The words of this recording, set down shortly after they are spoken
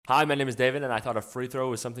Hi, my name is David, and I thought a free throw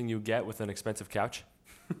was something you get with an expensive couch.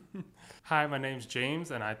 Hi, my name's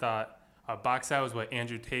James, and I thought a box out was what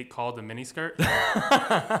Andrew Tate called a miniskirt.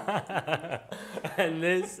 And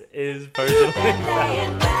this is personally.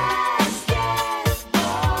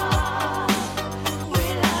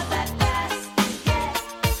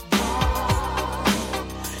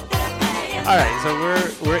 All right,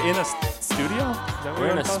 so we're in a studio. Is that what We're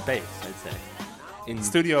in a called? space, I'd say. In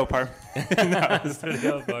Studio apartment. a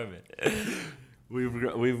studio apartment.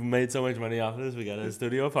 We've made so much money off of this. We got a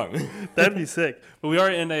studio apartment. That'd be sick. But we are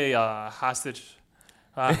in a hostage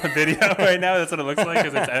video right now. That's what it looks like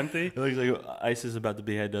because it's empty. It looks like ISIS is about to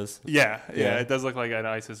behead us. Yeah, Yeah. it does look like an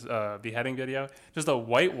ISIS beheading video. Just a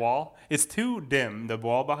white wall. It's too dim, the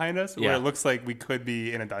wall behind us, where Yeah. it looks like we could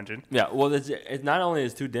be in a dungeon. Yeah, well, it's not only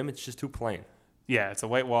is too dim, it's just too plain. Yeah, it's a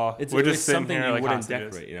white wall. It's We're just sitting something here you like wouldn't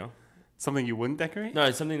hostages. decorate, you know? Something you wouldn't decorate? No,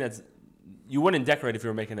 it's something that's you wouldn't decorate if you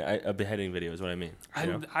were making a beheading video. Is what I mean. You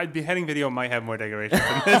know? A beheading video might have more decorations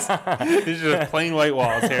than this. It's just plain white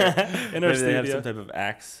walls here in our Maybe they have studio. some type of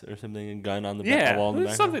axe or something, a gun on the Yeah, wall in the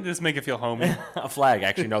there's back. something to just make it feel homey. A flag,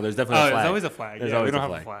 actually. No, there's definitely a flag. There's always a flag. There's Yeah, always we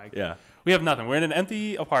don't a have a flag. Yeah, We have nothing. We're in an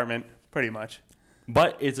empty apartment, pretty much.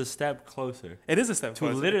 but it's a step closer It is a step to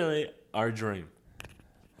closer. literally our dream.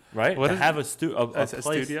 Right? What to is have it? a A place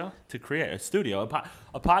studio? to create a studio.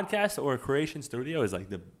 A podcast or a creation studio is like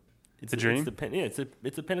it's The dream?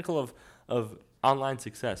 It's the pinnacle of online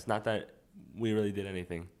success. Not that we really did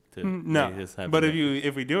anything to make this happen. But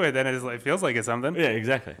if we do it, then it feels like it's something. Yeah,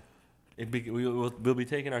 exactly. We'll be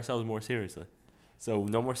taking ourselves more seriously. So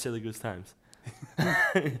no more silly goose times.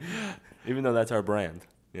 Even though that's our brand,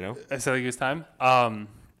 you know? A silly goose time. What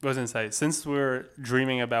was I gonna say? Since we're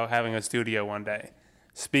dreaming about having a studio one day,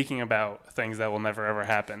 speaking about things that will never ever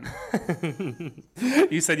happen.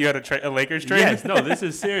 You said you had a Lakers trade? Yes, no, this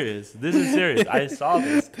is serious. This is serious. I saw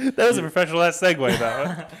this. That was a professional ass segue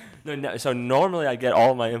though. No, so normally I get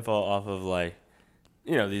all my info off of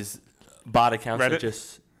these bot accounts that Reddit?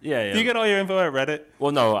 just yeah. Do you get all your info at Reddit?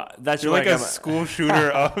 Well, no, that's You're where like I a got school shooter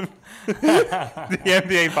of the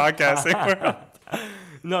NBA podcasting world.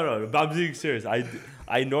 No, I'm being serious.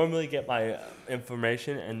 I normally get my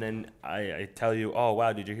information and then I tell you, oh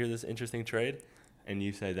wow, did you hear this interesting trade? And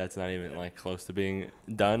you say that's not even like close to being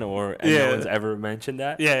done, or and no one's ever mentioned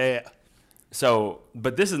that. Yeah. So,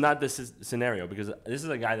 but this is not this scenario because this is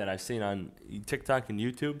a guy that I've seen on TikTok and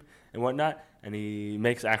YouTube and whatnot, and he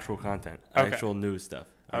makes actual content, Okay. actual news stuff.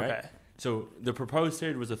 all right? Okay. So the proposed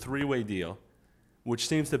trade was a 3-way deal, which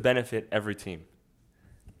seems to benefit every team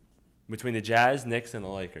between the Jazz, Knicks, and the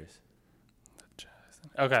Lakers.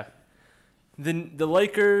 Okay. The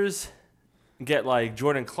Lakers get like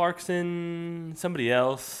Jordan Clarkson, somebody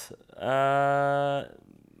else,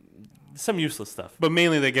 some useless stuff. But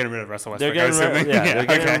mainly they're getting rid of Russell Westbrook. They're getting rid, yeah, they're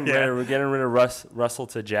getting, okay, we're getting rid of Russell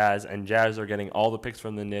to Jazz, and Jazz are getting all the picks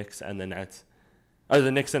from the Knicks and the Nets. Or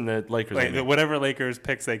the Knicks and the Lakers. Like whatever Lakers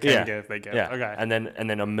picks they can get, they get. Yeah. Okay. And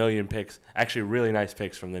then a million picks, actually really nice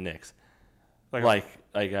picks from the Knicks, like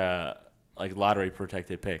lottery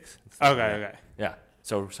protected picks. Okay. Yeah.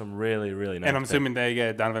 So some really really nice. And I'm picks. assuming they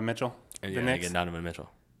get Donovan Mitchell. And the yeah, they Knicks. get Donovan Mitchell.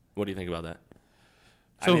 What do you think about that?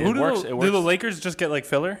 So I mean, who it do, works- the, it do works. the Lakers just get like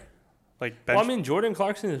filler? Like bench? Well, I mean, Jordan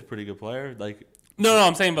Clarkson is a pretty good player. Like, no,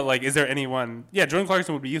 I'm saying, but like, is there anyone? Yeah, Jordan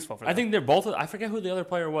Clarkson would be useful for them. I think they're both. I forget who the other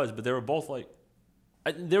player was, but they were both like.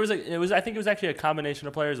 I think it was actually a combination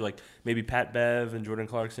of players, like maybe Pat Bev and Jordan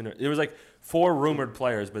Clarkson. There was like 4 rumored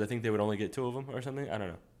players, but I think they would only get 2 of them or something. I don't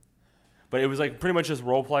know. But it was like pretty much just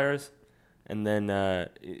role players, and then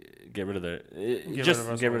get rid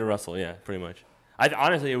of Russell. Yeah, pretty much.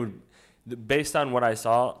 Honestly, it would. Based on what I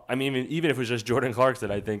saw, I mean, even if it was just Jordan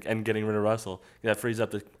Clarkson, I think, and getting rid of Russell, that frees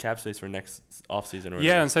up the cap space for next offseason.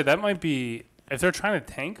 Yeah, and so that might be if they're trying to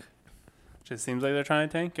tank. Which it seems like they're trying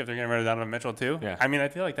to tank. If they're getting rid of Donovan Mitchell too. Yeah. I mean, I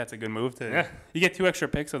feel like that's a good move to. Yeah. You get 2 extra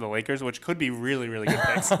picks of the Lakers, which could be really, really good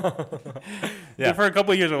picks. Yeah. They're for a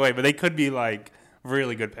couple of years away, but they could be like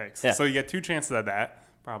really good picks. Yeah. So you get 2 chances at that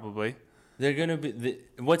probably. They're gonna be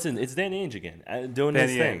it's Danny Ainge again doing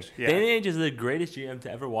Danny his thing. Ainge, yeah. Danny Ainge is the greatest GM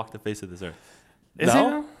to ever walk the face of this earth. Is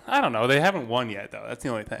No? he? I don't know. They haven't won yet though. That's the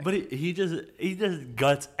only thing. But he just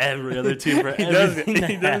guts every other team for he does.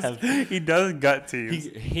 everything they have. He does gut teams.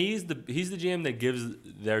 He's the GM that gives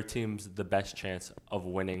their teams the best chance of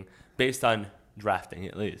winning based on drafting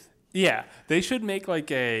at least. Yeah, they should make like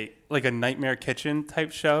a Nightmare Kitchen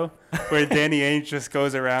type show where Danny Ainge just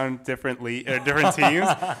goes around different teams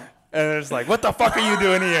And they're just like, what the fuck are you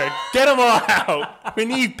doing here? Get them all out. We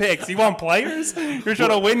need picks. You want players? You're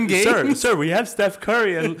trying to win games? Sir, we have Steph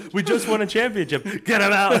Curry and we just won a championship. Get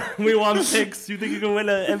him out. We want picks. You think you can win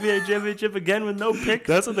an NBA championship again with no picks?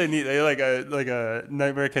 That's what they need. They like a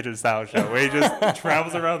Nightmare Kitchen style show where he just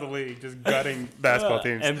travels around the league just gutting basketball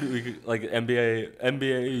teams. Like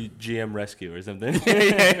NBA GM rescue or something.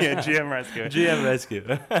 yeah, GM rescue. GM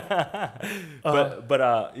rescue.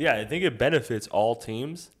 but yeah, I think it benefits all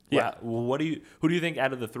teams. Yeah. Who do you think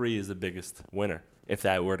out of the three is the biggest winner if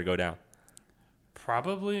that were to go down?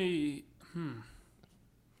 Probably.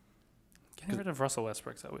 Getting rid of Russell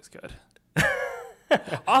Westbrook's always good.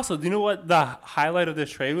 Also, do you know what the highlight of this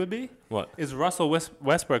trade would be? What? Is Russell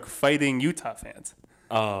Westbrook fighting Utah fans.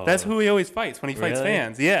 Oh. That's who he always fights when he fights Really?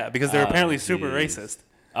 fans. Yeah, because they're apparently super jeez. racist.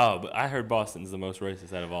 Oh, but I heard Boston's the most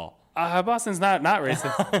racist out of all. Boston's not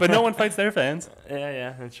racist, but no one fights their fans.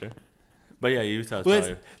 Yeah, that's true. But yeah, Utah's Well,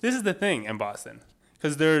 probably... this is the thing in Boston,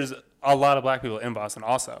 because there's a lot of black people in Boston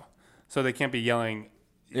also, so they can't be yelling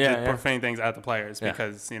profane things at the players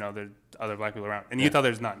because there's other black people around. In Utah,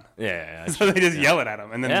 there's none. Yeah. So they just yell it at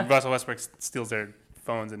them, and then Yeah? Russell Westbrook steals their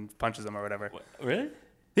phones and punches them or whatever. Really?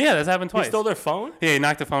 Yeah, that's happened twice. He stole their phone? Yeah, he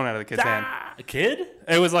knocked the phone out of the kid's hand. A kid?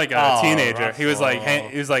 It was like a Oh, teenager. He was like, Russell.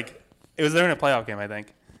 it was during a playoff game, I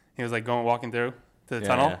think. He was like walking through to the Yeah,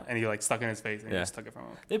 tunnel, yeah. and he like stuck in his face, and he Yeah. just took it from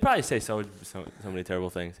him. They probably say so many terrible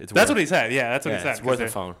things. That's worth- what he said. Yeah, that's what yeah, he said. It's worth 'cause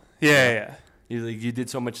a phone. Yeah. He's like, you did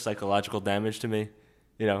so much psychological damage to me,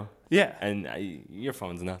 Yeah. and your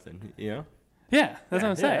phone's nothing, Yeah, that's Yeah, what I'm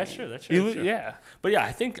yeah, saying. that's true, that's true. Yeah. But yeah,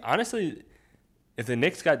 I think honestly, if the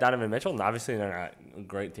Knicks got Donovan Mitchell, and obviously they're not a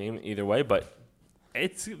great team either way, but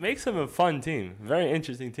it makes them a fun team, very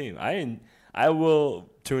interesting team. I will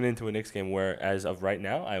tune into a Knicks game where, as of right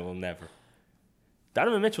now, I will never.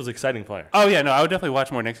 Donovan Mitchell's an exciting player. Oh, yeah, no, I would definitely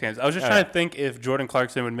watch more Knicks games. I was just Yeah. trying to think if Jordan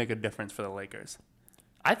Clarkson would make a difference for the Lakers.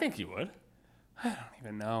 I think he would. I don't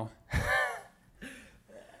even know.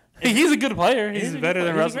 He's a good player. He's better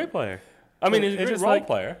than He's a Russell. great player. I mean, he's a It's great just role like-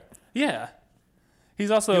 player. Yeah. He's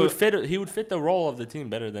also He would fit the role of the team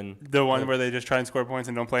better than. the one where they just try and score points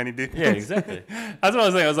and don't play any defense. Yeah, exactly. That's what I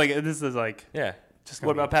was saying. I was like, this is like, Yeah. just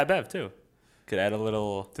What about Pat Bev too? Could add a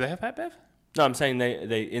little. do they have Pat Bev? No, I'm saying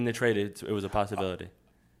they in the trade it was a possibility.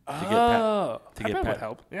 To get get to get would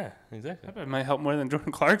help. Yeah, exactly. Pat Bev might help more than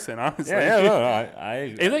Jordan Clarkson, honestly.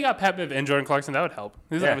 I If they got Pat Bev and Jordan Clarkson, that would help.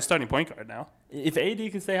 He's Yeah. like a starting point guard now. if AD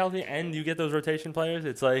can stay healthy and you get those rotation players,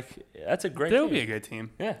 it's like that's a great They'll team. be a good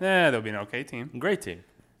team. Yeah. They'll be an okay team. Great team.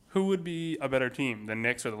 Who would be a better team, the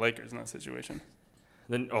Knicks or the Lakers in that situation?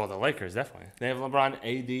 Then the Lakers definitely. They have LeBron,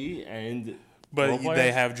 AD, and But role they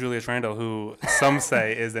players. have Julius Randle, who some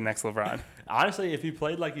say is the next LeBron. Honestly, if he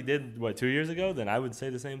played like he did 2 years ago, then I would say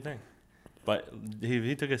the same thing. But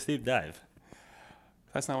he took a steep dive.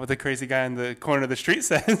 That's not what the crazy guy in the corner of the street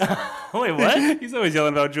says. Wait, what? He's always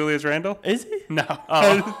yelling about Julius Randle. Is he? No.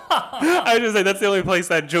 I was just say that's the only place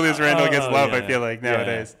that Julius Randle gets love, yeah, I feel like, yeah,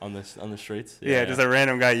 nowadays. on the streets. Yeah, just a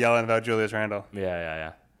random guy yelling about Julius Randle.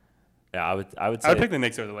 Yeah, I would say. I would pick the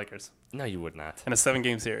Knicks over the Lakers No, you would not. in a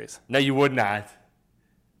 7-game series. No, you would not.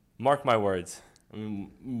 Mark my words.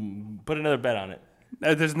 Put another bet on it.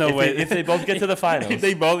 There's no If way. they, if they both get to the finals. If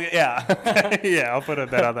they both, yeah. Yeah, I'll put a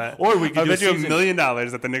bet on that. Or we could I'll do a bet you $1 season- million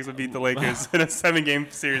that the Knicks would beat the Lakers in a 7-game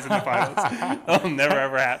series in the finals. That'll never,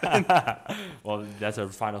 ever happen. Well, that's a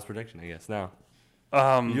finals prediction, I guess. Now,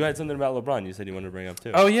 Um, you had something about LeBron. You said you wanted to bring up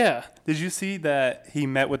too. oh, yeah. Did you see that he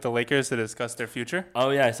met with the Lakers to discuss their future?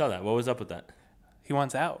 Oh yeah, I saw that. What was up with that? He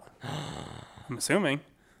wants out. I'm assuming.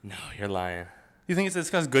 No, you're lying. You think it's to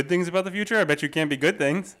discuss good things about the future? I bet you can't be good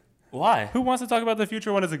things. Why? Who wants to talk about the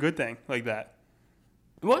future when it's a good thing like that?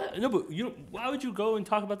 What? No, but why would you go and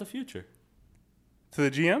talk about the future? To the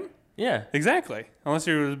GM? Yeah. Exactly. Unless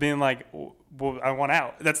you're being like, well, I want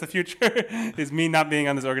out. That's the future. Is me not being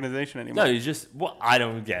on this organization anymore. No, you just. Well, I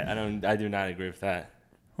do not agree with that.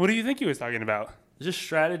 What do you think he was talking about? Just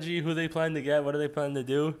strategy, who they plan to get, what do they plan to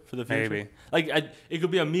do for the future? Maybe. Like, it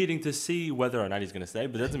could be a meeting to see whether or not he's going to stay,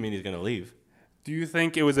 but it doesn't mean he's going to leave. Do you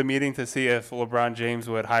think it was a meeting to see if LeBron James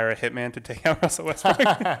would hire a hitman to take out Russell Westbrook?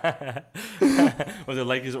 Was it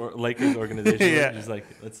Lakers organization? Yeah. Just like,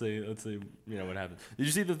 let's see, what happens. Did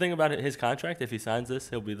you see the thing about his contract? If he signs this,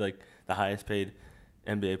 he'll be like the highest paid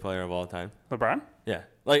NBA player of all time. LeBron? Yeah.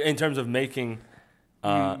 Like, in terms of making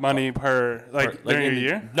Money per, like during in a the-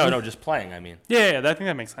 year? No, just playing, I mean. Yeah, I think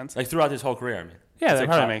that makes sense. Like, throughout his whole career, I mean. Yeah, It's that like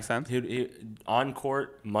probably makes sense. He on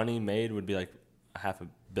court money made would be like $500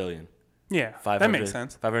 million. Yeah, that makes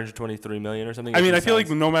sense. 523 million or something. I mean, if I he feel like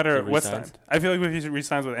signs- no matter if he what's resigns. signed, I feel like if he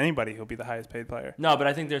resigns with anybody, he'll be the highest paid player. No, but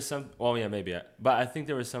I think there's some. Well, yeah, maybe. But I think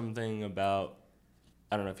there was something about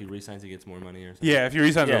I don't know if he re-signs, he gets more money or something. Yeah, if you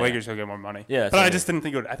resign to Yeah, the Lakers, he'll get more money. Yeah, but so I just didn't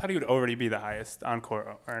think it would. I thought he would already be the highest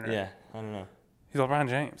encore earner. Yeah, I don't know. He's LeBron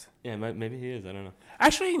James. Yeah, maybe he is. I don't know.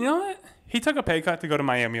 Actually, you know what? He took a pay cut to go to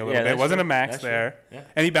Miami a little bit. It that's wasn't true. a max That's there, true. Yeah.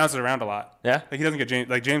 and he bounces around a lot. Yeah. Like he doesn't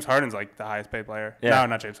get James Harden's like the highest paid player. Yeah. No,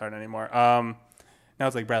 not James Harden anymore. Now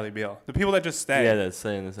it's like Bradley Beal. The people that just stay, Yeah, that's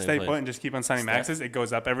staying the same stay place. put and just keep on signing Steph. maxes. It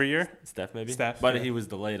goes up every year. Steph maybe. Steph, but yeah. he was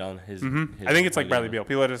delayed on his. Mm-hmm. his I think it's like Bradley yeah. Beal.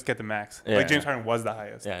 People that just get the max. Yeah. Like James Harden was the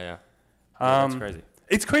highest. Yeah, yeah. That's crazy.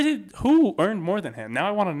 It's crazy. Who earned more than him? Now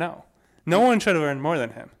I want to know. No one should have earned more than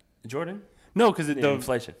him. Jordan. No, because The the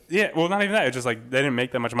inflation. yeah. Well, not even that. It's just like they didn't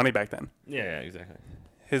make that much money back then. Yeah, exactly.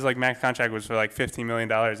 His like max contract was for like $15 million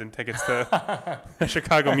in tickets to a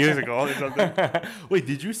Chicago musical or something. Wait,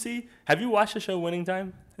 did you see? Have you watched the show Winning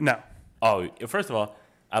Time? No. Oh, first of all,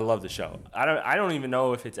 I love the show. I don't even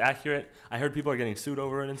know if it's accurate. I heard people are getting sued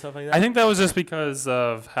over it and stuff like that. I think that was just because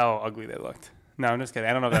of how ugly they looked. No, I'm just kidding.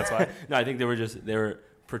 I don't know if that's why. No, I think they were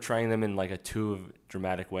portraying them in like a too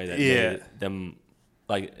dramatic way that Yeah. made them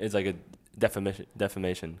like it's like a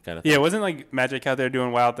defamation kind of thing. Yeah, wasn't like Magic out there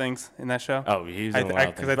doing wild things in that show? Oh, he's I doing th- wild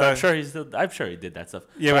I- 'cause things. I But thought- I'm sure he did that stuff.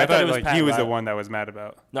 Yeah, but I thought like Pat he was the Riley. one that was mad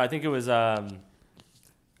about. No, I think it was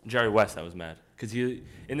Jerry West that was mad because he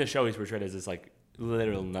in the show he's portrayed as this like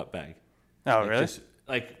literal nutbag. Oh, Like, really? Just,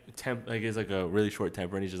 like he's like a really short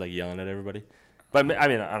temper and he's just like yelling at everybody. But I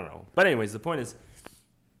mean I don't know. But anyways, the point is,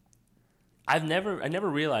 I never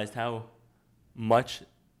realized how much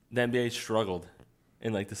the NBA struggled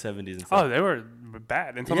in like the 70s and stuff. Oh, they were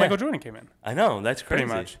bad until Yeah. Michael Jordan came in. I know that's crazy.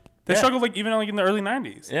 Pretty much. They Yeah. struggled like even like in the early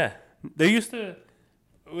 90s. Yeah. They used to.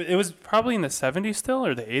 It was probably in the 70s still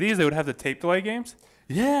or the 80s. They would have the tape delay games.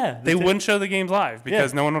 Yeah. They wouldn't show the games live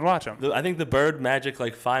because Yeah. no one would watch them. I think the Bird Magic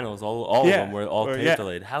like finals, all Yeah. of them were all Or- tape yeah.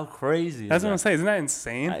 delayed. How crazy! That's is what I'm that? saying. Isn't that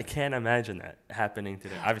insane? I can't imagine that happening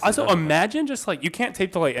today. Obviously, Also, it doesn't, but- imagine just like you can't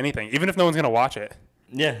tape delay anything, even if no one's gonna watch it.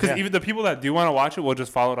 yeah, Because yeah. even the people that do want to watch it will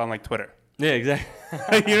just follow it on like Twitter. yeah, exactly.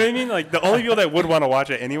 You know what I mean? Like the only people that would want to watch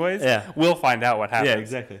it anyways, Yeah. will find out what happens. Yeah,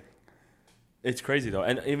 exactly. It's crazy though,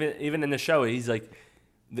 and even in the show, he's like,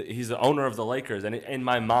 he's the owner of the Lakers, and in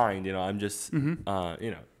my mind, you know, I'm just,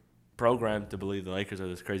 programmed to believe the Lakers are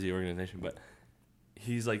this crazy organization, but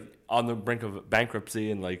he's like on the brink of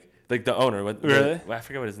bankruptcy, and like the owner, Really? I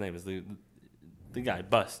forget what his name is, the guy,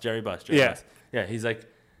 Jerry Buss. Yeah. Buss. Yeah, he's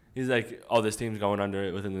like, oh, this team's going under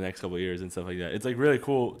it within the next couple of years and stuff like that. It's like really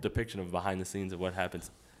cool depiction of behind the scenes of what happens,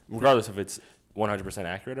 regardless if it's 100%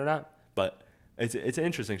 accurate or not. But it's an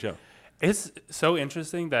interesting show. It's so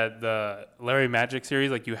interesting that the Larry Magic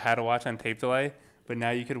series, like you had to watch on tape delay, but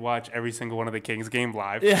now you could watch every single one of the Kings game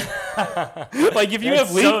live. Yeah, Like if you That's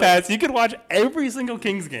have League so- Pass, you could watch every single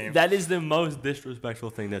Kings game. that is the most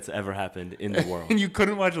disrespectful thing that's ever happened in the world. And you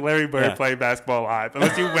couldn't watch Larry Bird Yeah. play basketball live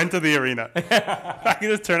unless you went to the arena. I could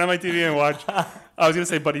just turn on my TV and watch. I was gonna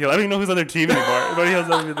say Buddy Hield. I don't even know who's on their team anymore. Buddy Hield's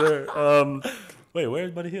not even there. Wait,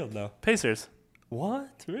 where's Buddy Hield now? Pacers.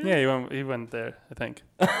 What? Really? Yeah, he went there. I think.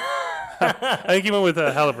 I think he went with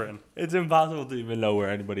Halliburton. It's impossible to even know where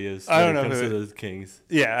anybody is. I when don't it know comes who to the Kings.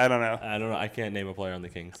 Yeah, I don't know. I don't know. I can't name a player on the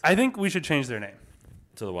Kings. I think we should change their name.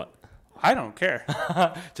 To the what? I don't care.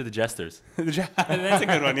 To the Jesters. That's a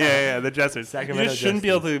good one. Yeah, the Jesters. Sacramento You just shouldn't be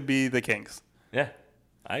Jesters. able to be the Kings. Yeah,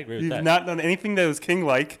 I agree with You've that. not done anything that was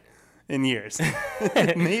king-like in years,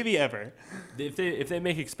 maybe ever. If they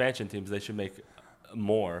make expansion teams, they should make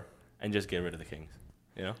more and just get rid of the Kings.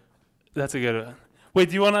 You know? That's a good one. Wait,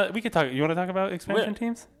 do you wanna? We could talk. You wanna talk about expansion Wait.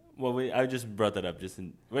 teams? Well, I just brought that up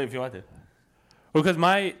wait if you want to. Well, because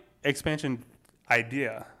my expansion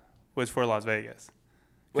idea was for Las Vegas,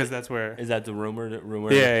 because Wait. that's where. Is that the rumor?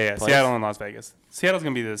 Yeah. place? Seattle and Las Vegas. Seattle's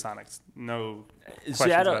gonna be the Sonics. No.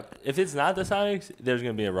 Seattle. about If it's not the Sonics, there's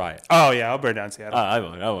gonna be a riot. Oh yeah, I'll burn down Seattle. I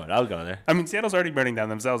won't. I'll go there. I mean, Seattle's already burning down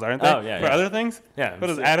themselves, aren't they? Oh, yeah, For yeah. other things. Yeah.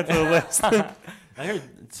 We'll just add it to the list. I heard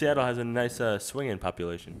Seattle has a nice swinging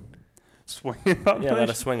population. Swinging Yeah, a lot population?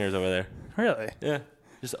 of swingers over there. Really? Yeah,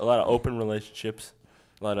 just a lot of open relationships.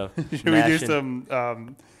 A lot of Should we do mashing,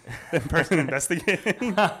 some in-person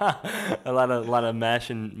investigating? a lot of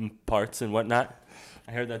mashing parts and whatnot.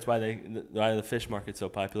 I heard that's why why the fish market's so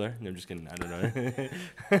popular. No, I'm just kidding. I don't know.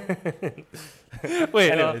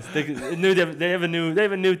 Wait, Anyways, they have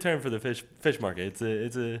a new term for the fish market.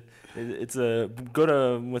 It's a go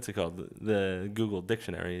to what's it called, the Google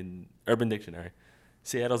dictionary, Urban Dictionary,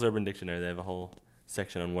 Seattle's Urban Dictionary. They have a whole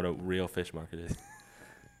section on what a real fish market is.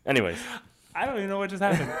 Anyways, I don't even know what just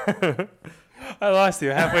happened. I lost you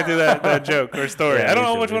halfway through that joke or story. yeah, I don't me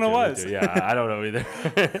know too, which me one it too, me was. too. Yeah, I don't know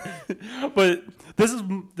either. But this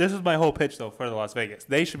is my whole pitch though for the Las Vegas.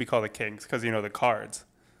 They should be called the Kings because the cards.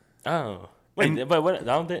 Oh, wait, And- but what? I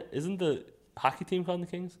don't think, isn't the hockey team called the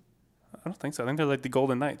Kings? I don't think so. I think they're like the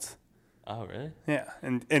Golden Knights. Oh, really? Yeah,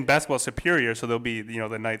 and basketball's superior, so they'll be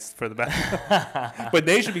the Knights for the basketball. But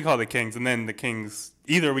they should be called the Kings, and then the Kings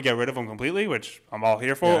either we get rid of them completely, which I'm all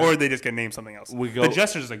here for, or they just get named something else. The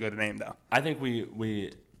Jesters is a good name though. I think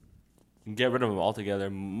we get rid of them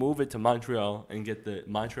altogether, move it to Montreal, and get the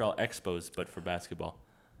Montreal Expos, but for basketball.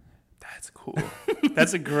 That's cool.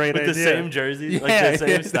 That's a great With idea. the same jerseys, Yeah, like the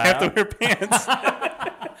same they style. have to wear pants.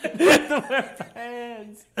 They have to wear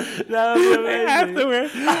pants. That would be amazing. They have to wear.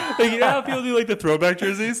 Like, you know how people do like the throwback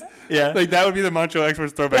jerseys? Yeah. Like that would be the Montreal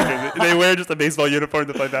Expos throwback jersey. They wear just a baseball uniform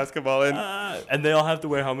to play basketball in. And they all have to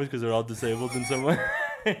wear helmets because they're all disabled in some way.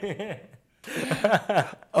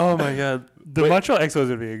 Oh my god, the Montreal Expos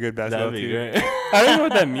would be a good basketball That'd be team. great. I don't know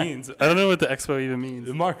what that means. I don't know what the Expo even means.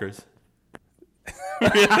 The markers.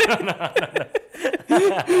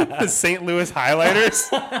 The St. Louis Highlighters.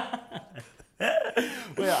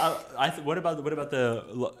 Wait, what about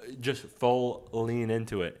the just full lean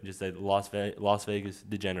into it? Just like Las Vegas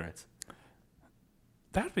Degenerates.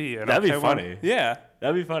 That'd be That'd be funny. One. Yeah,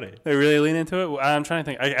 That'd be funny. they really lean into it. I'm trying to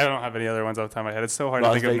think. I don't have any other ones off the top of my head. It's so hard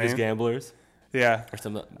Las to think Vegas of names. Gamblers Yeah, or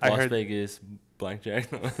some I Las heard- Vegas Blackjack.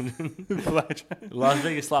 Blackjack. Las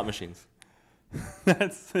Vegas slot machines.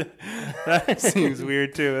 That seems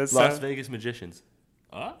weird too. Las Vegas Magicians.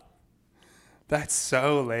 That's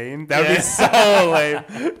so lame. That would be so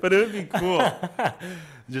lame, but it would be cool.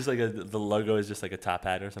 Just like the logo is just like a top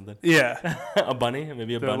hat or something. Yeah, A bunny,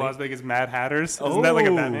 maybe a the bunny. Las Vegas Mad Hatters. Isn't that like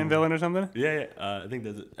a Batman Oh. villain or something? Yeah. I think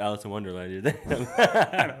that's Alice in Wonderland. You're there.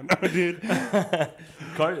 I don't know, dude.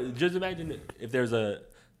 Just imagine if there's a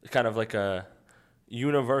kind of like a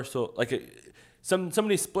universal, like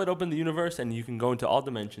somebody split open the universe and you can go into all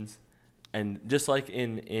dimensions, and just like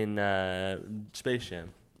in Space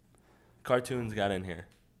Jam, cartoons got in here,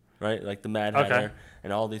 right? Like the Mad Hatter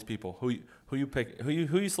and all these people. Who you pick? Who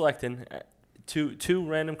you selecting? Two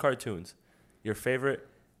random cartoons. Your favorite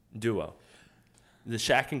duo, the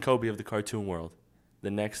Shaq and Kobe of the cartoon world,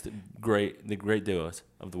 the great duos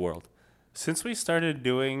of the world. Since we started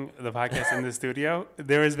doing the podcast in the studio,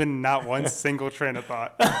 there has been not one single train of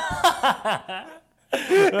thought.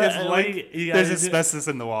 It's like there's asbestos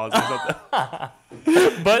in the walls or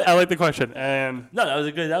something. But I like the question, and No, that was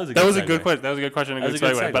a good question. That was a good question, and a That good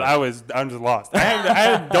was a good segue. But segue. I'm just lost.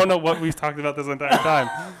 I don't know what we've talked about this entire time.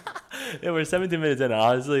 Yeah, we're 17 minutes in.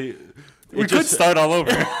 Honestly, We could start all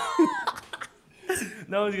over.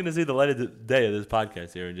 No one's gonna see the light of the day of this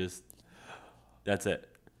podcast here, and just that's it.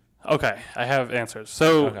 Okay, I have answers.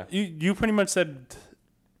 So Okay. you pretty much said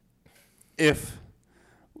if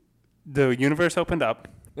the universe opened up.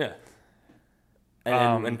 Yeah.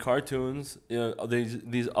 And cartoons,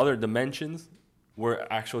 these other dimensions were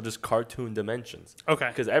actual just cartoon dimensions. Okay.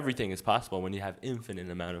 Because everything is possible when you have infinite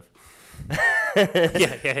amount of.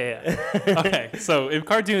 Yeah. Okay, so if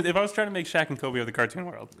I was trying to make Shaq and Kobe of the cartoon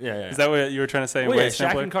world, Yeah. is that what you were trying to say? In Well, yeah, ways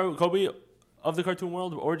Shaq simpler? and Kobe of the cartoon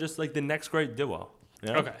world, or just like the next great duo.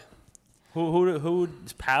 You know? Okay.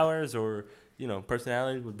 Whose powers or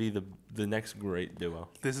personality would be the next great duo?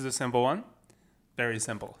 This is a simple one. Very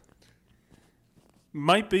simple.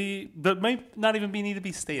 Might not even need to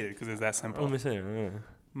be stated because it's that simple. Let me see.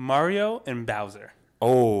 Mario and Bowser.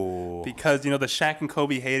 Oh. Because, the Shaq and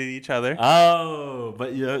Kobe hated each other. Oh,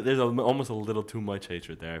 but there's almost a little too much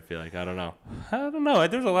hatred there. I feel like I don't know. I don't know.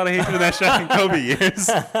 There's a lot of hatred in that Shaq and Kobe years.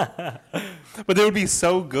 But they would be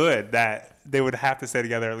so good that they would have to stay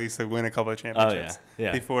together at least to win a couple of championships. Oh,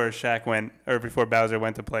 yeah. Before Bowser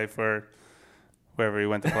went to play for wherever he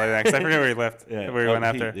went to play next. I forget where he left. Where he went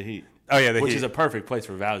after. The Heat. Oh, yeah, the Which Heat. is a perfect place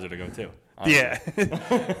for Bowser to go, too. Honestly. Yeah.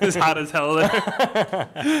 It's hot as hell there.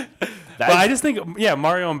 But I just think,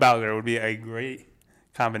 Mario and Bowser would be a great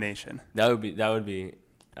combination. That would be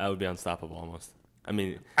unstoppable almost. I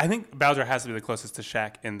mean, I think Bowser has to be the closest to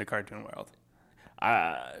Shaq in the cartoon world.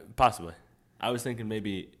 possibly. I was thinking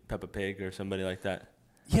maybe Peppa Pig or somebody like that.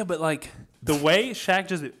 Yeah, but like the way Shaq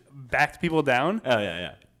just backed people down Oh,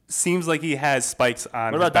 yeah. seems like he has spikes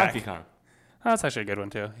on What his about back. Donkey Kong? Oh, that's actually a good one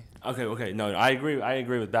too. Okay. No, I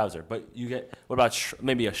agree with Bowser. But what about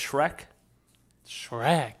maybe a Shrek?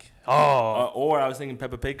 Shrek. Oh. Or I was thinking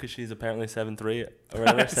Peppa Pig because she's apparently 7'3" or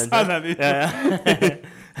whatever. I saw that video. Yeah.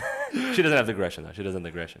 She doesn't have the aggression though. She doesn't have the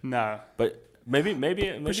aggression. No. But maybe But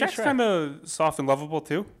Shaq's Shrek. kind of soft and lovable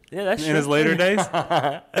too. Yeah, that's In true. his later days.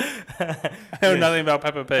 I know nothing about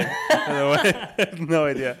Peppa Pig. By the way. I have no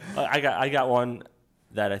idea. I got one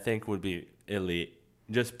that I think would be elite,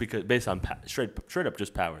 just because based on straight up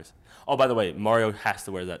just powers. Oh, by the way, Mario has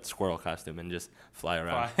to wear that squirrel costume and just fly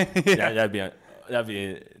around. Yeah. That'd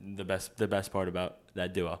be the best part about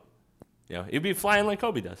that duo. He'd be flying like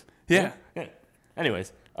Kobe does. Yeah.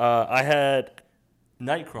 Anyways, I had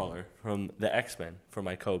Nightcrawler from the X-Men for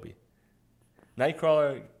my Kobe.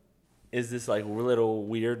 Nightcrawler is this like little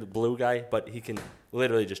weird blue guy, but he can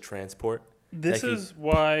literally just transport. This is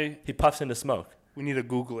why he puffs into smoke. We need a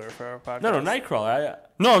Googler for our podcast. No, Nightcrawler.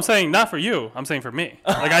 No, I'm saying not for you. I'm saying for me.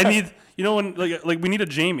 Like I need, when like we need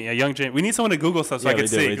a young Jamie. We need someone to Google stuff so I can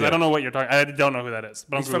see because I don't know what you're talking. I don't know who that is.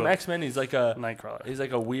 But he's from X-Men. He's like a Nightcrawler. He's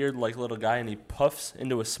like a weird like little guy, and he puffs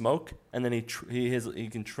into a smoke, and then he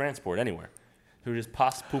can transport anywhere. So he just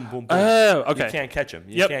pops, boom, boom, boom. Oh, okay. You can't catch him.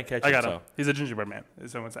 You can't catch him. I got him. He's a gingerbread man, as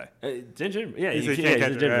someone say. Ginger? Yeah, he's a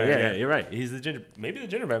gingerbread. Yeah, you're right. He's the ginger. Maybe the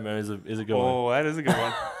gingerbread man is a good one. Oh, that is a good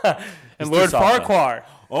one. And Lord Farquhar.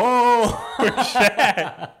 Oh,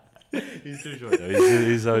 he's too short though.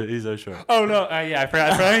 He's so short. Oh no, I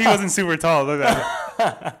forgot he wasn't super tall. Look at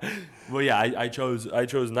that. Well, yeah, I chose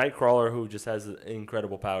Nightcrawler, who just has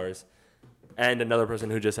incredible powers, and another person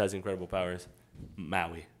who just has incredible powers,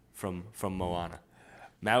 Maui from Moana.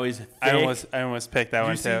 Maui's thick. I almost picked that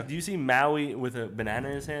one too. Do you see Maui with a banana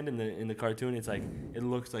in his hand in the cartoon? It's like it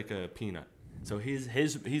looks like a peanut. So he's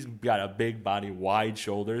got a big body, wide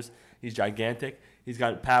shoulders. He's gigantic. He's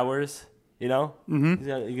got powers.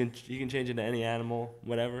 Mm-hmm. He can change into any animal,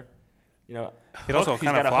 whatever. He can also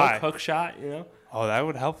kind of fly. Hook shot. Oh, that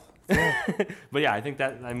would help. But yeah, I think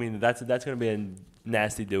that's going to be a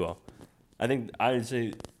nasty duo. I think I would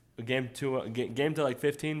say game to like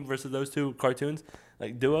 15 versus those two cartoons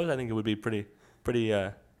like duos. I think it would be pretty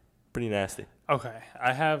nasty. Okay,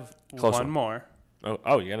 I have one more.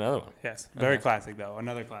 Oh, you got another one. Yes, very classic though.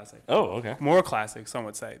 Another classic. Oh, okay. More classic, some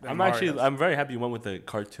would say. I'm very happy you went with the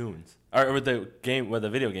cartoons or with the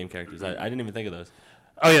video game characters. I didn't even think of those.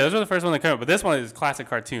 Oh yeah, those were the first one that came up. But this one is classic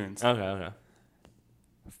cartoons. Okay.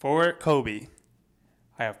 For Kobe,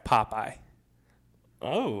 I have Popeye.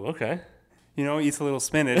 Oh, okay. Eats a little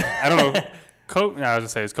spinach. I don't know. I was gonna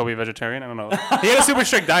say, is Kobe a vegetarian? I don't know. He had a super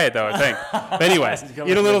strict diet though, I think. But anyways,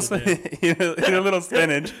 eat a little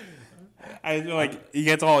spinach. He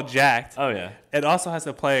gets all jacked. Oh yeah. It also has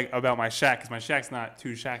to play about my Shaq because my Shaq's not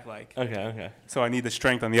too Shaq-like. Okay. So I need the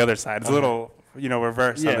strength on the other side. It's a little,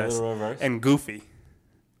 reverse. Yeah, on this. A little reverse. And Goofy.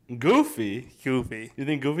 Goofy. You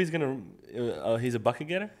think Goofy's gonna? He's a bucket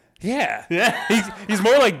getter. Yeah. He's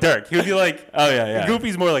more like Dirk. He would be like. Oh yeah.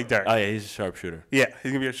 Goofy's more like Dirk. Oh yeah, he's a sharpshooter. Yeah,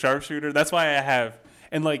 he's gonna be a sharpshooter. That's why I have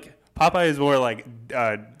Popeye is more like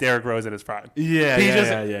Derrick Rose at his prime. Yeah, he's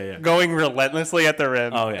just going relentlessly at the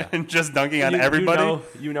rim. Oh yeah, and just dunking on everybody.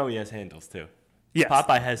 He has handles too. Yes.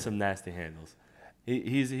 Popeye has some nasty handles.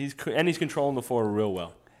 He's controlling the floor real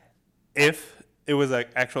well. If it was an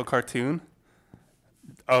actual cartoon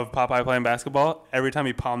of Popeye playing basketball, every time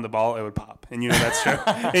he palmed the ball, it would pop, and that's true.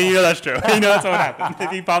 That's true. That's what would happen.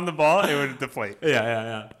 If he palmed the ball, it would deflate.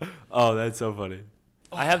 Yeah. Oh, that's so funny.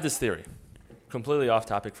 I have this theory. Completely off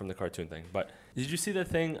topic from the cartoon thing, but did you see the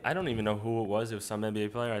thing? I don't even know who it was. It was some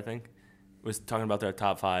NBA player, I think, was talking about their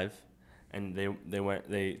top 5, and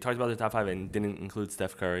they talked about their top 5 and didn't include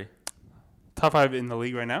Steph Curry. Top 5 in the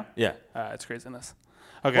league right now? Yeah, it's craziness.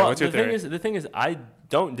 Okay, what's your theory? The thing is, I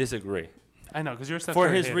don't disagree. I know, because you're a Steph Curry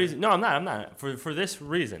for his hater. Reason. No, I'm not. For this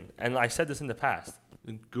reason, and I said this in the past.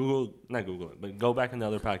 Not Google it, but go back in the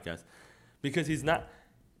other podcast, because he's not.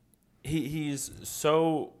 He's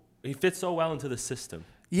so. He fits so well into the system.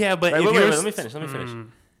 Yeah, but wait, let me finish.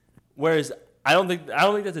 Whereas I don't think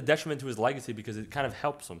that's a detriment to his legacy because it kind of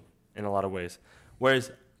helps him in a lot of ways.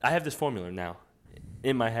 Whereas I have this formula now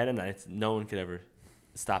in my head, and no one could ever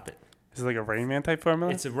stop it. Is it like a Rain Man type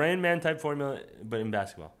formula? It's a Rain Man type formula, but in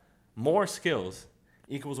basketball. More skills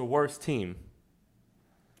equals a worse team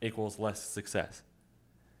equals less success.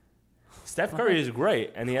 Steph Curry is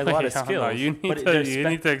great, and he has a lot of skills. No, you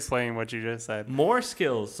need to explain what you just said. More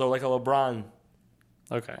skills, so like a LeBron.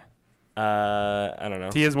 Okay. I don't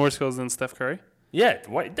know. He has more skills than Steph Curry? Yeah.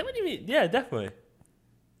 What do you mean? Yeah, definitely.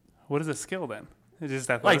 What is a skill then? Is it just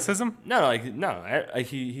athleticism?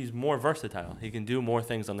 He's more versatile. He can do more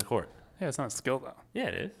things on the court. Yeah, it's not a skill though. Yeah,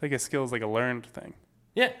 it is. Like a skill is like a learned thing.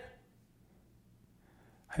 Yeah.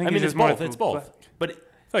 I mean, it's both. It's both. But I feel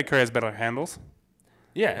like Curry has better handles.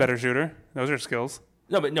 Yeah. Better shooter. Those are skills.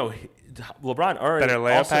 LeBron already better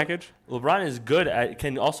layup package. LeBron is good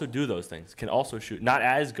can also do those things. Can also shoot. Not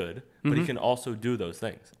as good, but he can also do those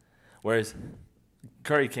things. Whereas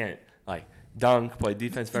Curry can't dunk, play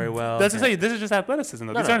defense very well. That's to say, this is just athleticism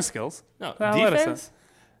though. These aren't skills. No, defense.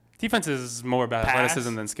 Defense is more about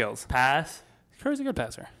athleticism than skills. Pass. Curry's a good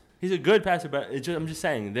passer. He's a good passer, but I'm just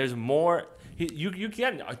saying, there's more. You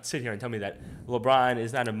can't sit here and tell me that LeBron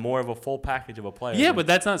is not more of a full package of a player. Yeah, but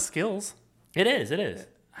that's not skills. It is.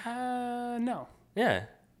 No. Yeah.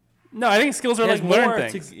 No, I think skills are like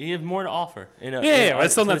learned things. He has more to offer. But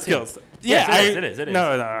it's still not skills. Yes, it is.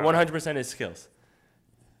 No. 100% is skills.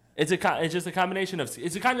 It's just a combination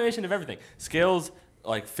of everything. Skills,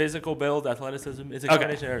 like physical build, athleticism. It's a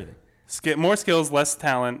combination of everything. More skills, less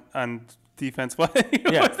talent on defense. What's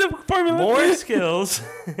the formula? More skills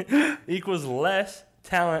equals less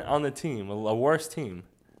talent on the team. A worse team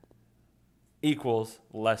equals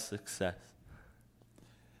less success.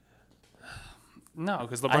 No,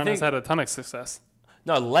 because LeBron has had a ton of success.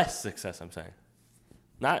 No, less success, I'm saying.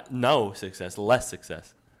 Not no success, less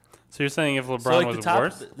success. So you're saying if LeBron was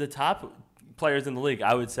worse? The top players in the league,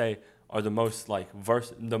 I would say, are the most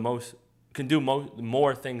can do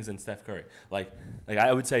more things than Steph Curry. Like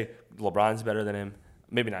I would say LeBron's better than him.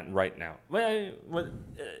 Maybe not right now. I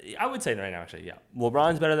would say right now, actually, yeah.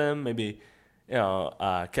 LeBron's better than him. Maybe,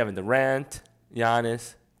 Kevin Durant,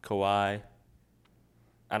 Giannis, Kawhi.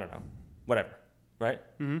 I don't know. Whatever. Right?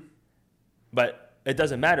 Mm-hmm. But it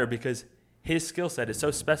doesn't matter because his skill set is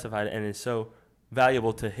so specified and is so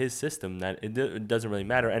valuable to his system that it doesn't really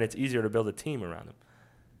matter, and it's easier to build a team around him.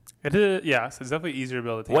 It is, yes. It's definitely easier to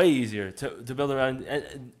build a team. Way easier to build around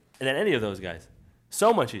than any of those guys.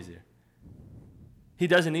 So much easier. He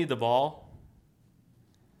doesn't need the ball.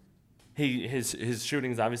 His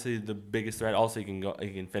shooting is obviously the biggest threat. Also, he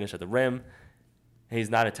can finish at the rim.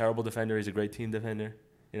 He's not a terrible defender. He's a great team defender.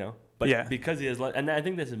 But because he has, and I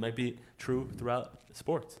think this might be true throughout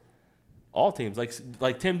sports. All teams,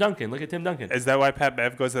 like Tim Duncan. Look at Tim Duncan. Is that why Pat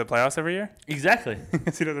Bev goes to the playoffs every year? Exactly.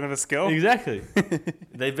 Because he doesn't have a skill? Exactly.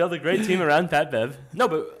 They build a great team around Pat Bev. No,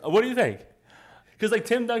 but what do you think? Because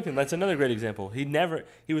Tim Duncan, that's another great example. He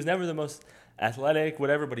was never the most athletic,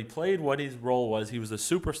 whatever, but he played what his role was. He was a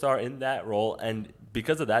superstar in that role, and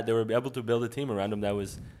because of that, they were able to build a team around him that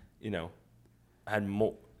was, had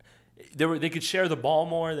more. They could share the ball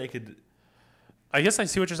more. They could. I guess I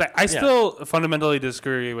see what you're saying. I still fundamentally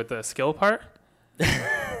disagree with the skill part.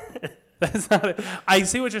 That's not it. I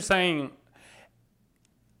see what you're saying.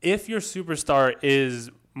 If your superstar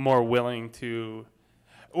is more willing to,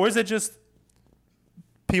 or is it just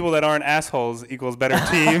people that aren't assholes equals better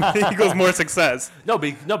team equals more success? No,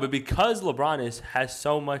 but because LeBron has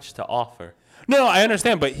so much to offer. No, I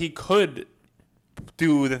understand, but he could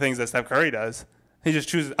do the things that Steph Curry does. He just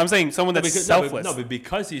chooses. I'm saying someone that's selfless. No, but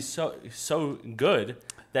because he's so good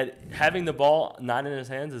that having the ball not in his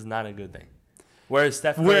hands is not a good thing. Whereas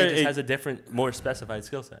Steph Curry just has a different, more specified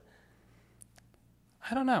skill set.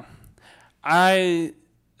 I don't know. I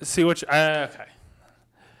see what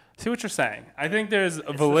see what you're saying. I think there's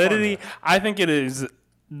validity. I think it is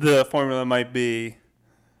the formula might be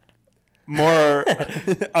more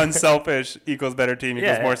unselfish equals better team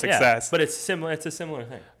equals more success. Yeah. But it's similar. It's a similar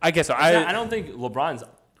thing. I guess so. I don't think LeBron's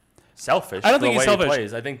selfish. I don't think he's selfish. He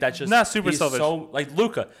plays. I think that's just not super selfish. So, like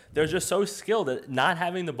Luka, they're just so skilled that not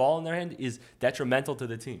having the ball in their hand is detrimental to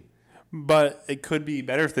the team. But it could be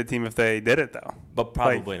better for the team if they did it, though. But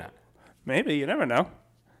probably not. Maybe. You never know.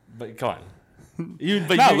 But come on.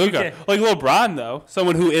 Not Luka. Like LeBron, though.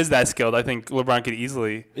 Someone who is that skilled, I think LeBron could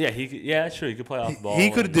easily. Yeah, sure. He could play off the ball. He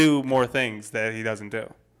could do more things that he doesn't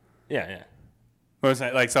do. Yeah. What I'm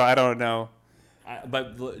saying, so I don't know.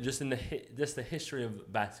 But just in the history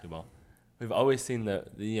of basketball, we've always seen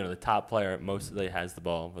the top player mostly has the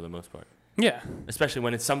ball for the most part. Yeah. Especially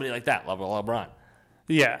when it's somebody like that, LeBron.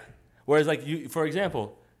 Yeah. Whereas, for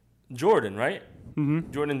example, Jordan, right?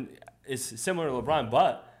 Mm-hmm. Jordan is similar to LeBron,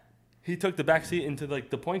 but he took the backseat into the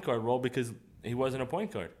point guard role because he wasn't a point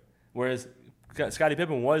guard. Whereas Scottie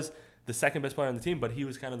Pippen was the second best player on the team, but he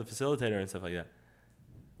was kind of the facilitator and stuff like that.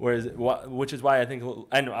 Which is why I think,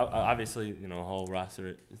 and obviously, a whole roster,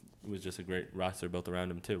 it was just a great roster built around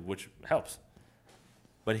him too, which helps.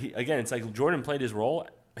 But it's like Jordan played his role.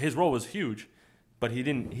 His role was huge, but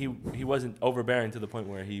he wasn't overbearing to the point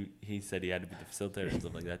where he said he had to be the facilitator and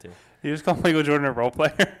stuff like that too. You just call Michael Jordan a role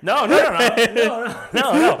player? No. I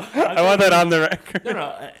want that on the record.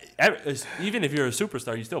 No. Even if you're a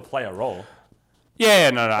superstar, you still play a role. Yeah.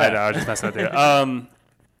 No. I know. I was just messing with you. I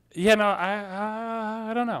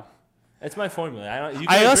don't know. It's my formula.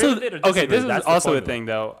 This is also a thing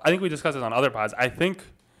though. I think we discussed this on other pods. I think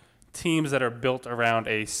teams that are built around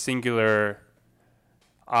a singular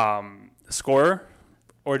scorer,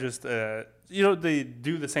 or just they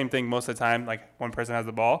do the same thing most of the time. Like one person has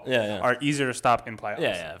the ball, are easier to stop in playoffs.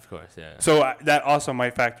 Yeah, of course, yeah. So that also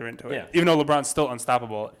might factor into it. Yeah. Even though LeBron's still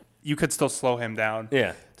unstoppable, you could still slow him down.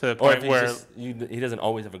 Yeah. To the point where he doesn't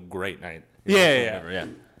always have a great night. Yeah.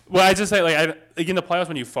 Well, I just say in the playoffs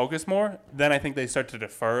when you focus more, then I think they start to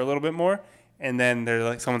defer a little bit more, And then they're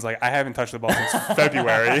like, someone's like, I haven't touched the ball since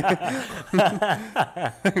February.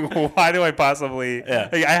 Why do I possibly? Yeah.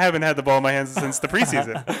 Like, I haven't had the ball in my hands since the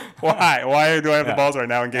preseason. Why? Why do I have the balls right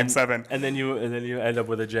now in Game 7? And then you end up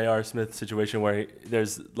with a J.R. Smith situation where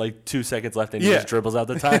there's like 2 seconds left and he just dribbles out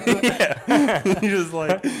the time.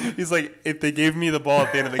 He's like, if they gave me the ball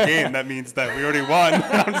at the end of the game, that means that we already won.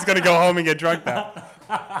 I'm just gonna go home and get drunk now.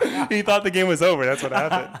 He thought the game was over. That's what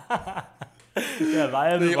happened. Yeah, if I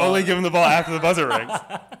have they only give him the ball after the buzzer rings.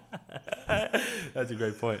 That's a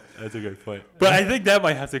great point. But I think that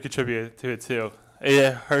might have to contribute to it too.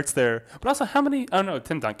 It hurts there. But also, how many? I don't know.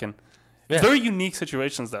 Tim Duncan. Yeah. Very unique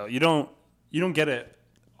situations though. You don't get it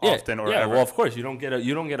often or ever. Well, of course you don't get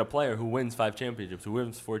a player who wins 5 championships, who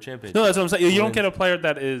wins 4 championships. No, that's what I'm saying. You don't get a player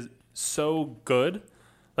that is so good.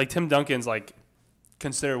 Like Tim Duncan's like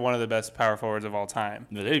considered one of the best power forwards of all time.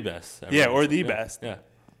 The best. Or the best. Yeah.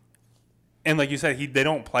 And like you said, they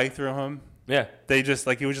don't play through him. Yeah. They just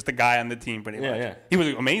he was just a guy on the team pretty much. Yeah. He was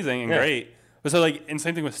amazing and great. But so and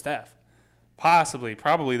same thing with Steph.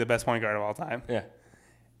 Probably the best point guard of all time. Yeah.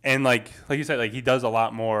 And like you said, he does a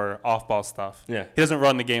lot more off-ball stuff. Yeah. He doesn't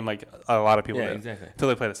run the game like a lot of people do. Exactly. Until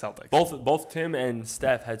they play the Celtics. Both Tim and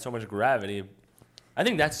Steph had so much gravity. I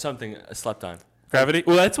think that's something slept on. Gravity?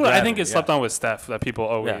 Well, that's what I think is slept on with Steph that people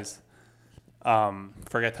always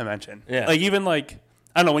forget to mention. Yeah. Like even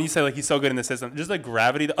I don't know, when you say he's so good in the system, just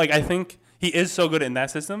gravity, I think he is so good in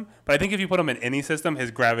that system, but I think if you put him in any system,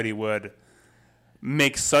 his gravity would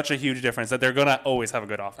make such a huge difference that they're going to always have a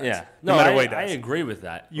good offense. Yeah. No matter what he does. I agree with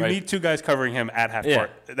that. You need 2 guys covering him at half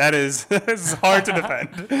court. That is it's hard to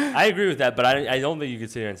defend. I agree with that, but I don't think you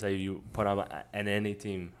could sit here and say you put him on any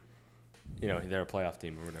team, they're a playoff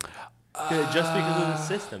team or whatever. Just because of the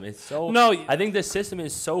system. It's so. No, I think the system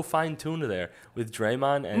is so fine tuned there with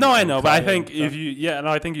Draymond and. No, I know, but I think if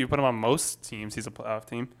I think you put him on most teams, he's a playoff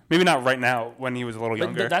team. Maybe not right now when he was a little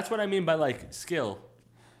younger. But that's what I mean by skill.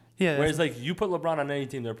 Yeah. Whereas you put LeBron on any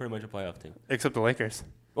team, they're pretty much a playoff team. Except the Lakers.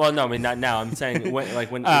 Well, no, I mean not now. I'm saying when he's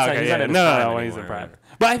not in his prime.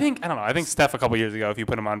 But I think I think Steph a couple years ago, if you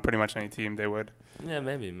put him on pretty much any team, they would. Yeah,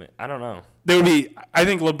 maybe. I don't know. They would be. I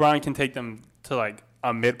think LeBron can take them to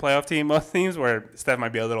a mid-playoff team, most teams, where Steph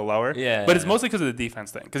might be a little lower. Yeah. But it's mostly because of the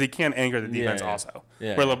defense thing, because he can anger the defense also.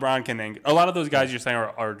 Yeah. Where LeBron can anger. A lot of those guys you're saying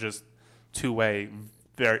are just two-way,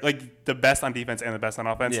 very the best on defense and the best on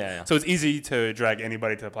offense. Yeah. So it's easy to drag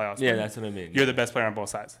anybody to the playoffs. Yeah, that's what I mean. You're the best player on both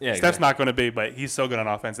sides. Yeah, Steph's not going to be, but he's so good on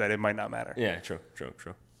offense that it might not matter. Yeah, true.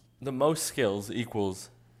 The most skills equals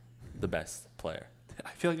the best player. I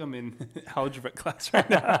feel like I'm in algebra class right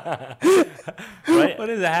now. Right? What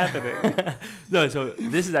is happening? No, so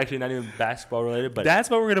this is actually not even basketball related, but that's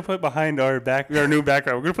what we're gonna put behind our new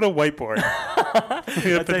background. We're gonna put a whiteboard.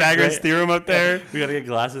 We're gonna Pythagoras theorem up there. We gotta get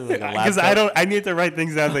glasses because I need to write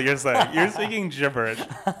things down that you're saying. You're speaking gibberish.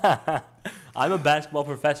 I'm a basketball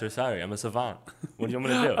professor. Sorry, I'm a savant. What do you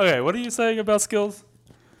want me to do? Okay, what are you saying about skills?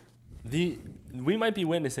 We might be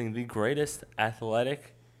witnessing the greatest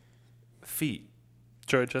athletic feat.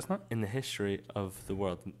 George Chestnut? In the history of the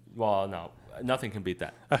world. Well, no. Nothing can beat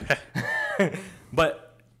that. Okay.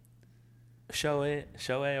 But Shohei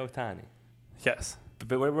Ohtani. Yes.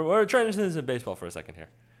 But we're transitioning this into baseball for a second here.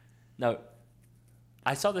 Now,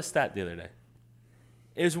 I saw this stat the other day.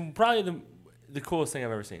 It was probably the coolest thing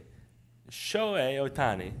I've ever seen. Shohei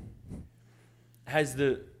Ohtani has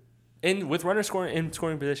with runners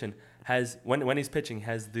scoring position, has when he's pitching,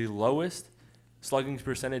 has the lowest slugging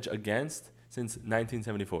percentage against since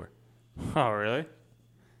 1974. Oh, really?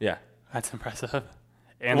 Yeah. That's impressive.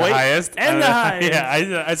 And the highest? And the highest.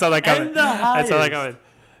 Yeah, I saw that coming. And the highest. I saw that coming.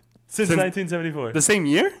 Since 1974. The same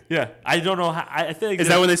year? Yeah. I don't know how. I think. Is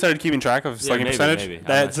that when they started keeping track of slugging percentage? Maybe.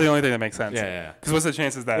 That's the only thing that makes sense. Yeah. Because what's the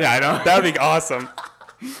chances that? Yeah, I know. That would be awesome.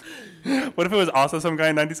 What if it was also some guy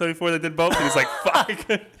in 1974 that did both? And he's like, fuck,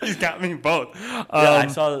 he's got me both. I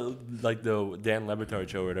saw the Dan Le Batard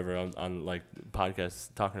show or whatever on podcasts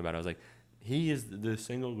talking about it. I was like, he is the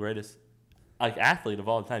single greatest athlete of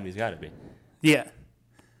all time. He's got to be. Yeah.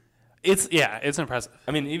 It's impressive.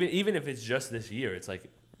 I mean, even if it's just this year, it's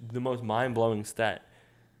the most mind-blowing stat.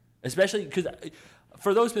 Especially because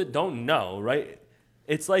for those that don't know, right?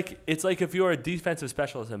 It's like if you're a defensive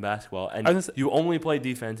specialist in basketball and you only play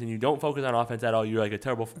defense and you don't focus on offense at all, you're a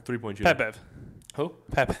terrible three-point shooter. Pat Bev. Who?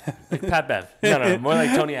 Pat Bev. Pat Bev. No, more like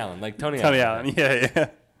Tony Allen. Tony Allen. Yeah.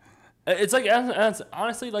 It's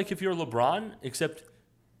honestly if you're LeBron, except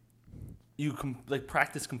you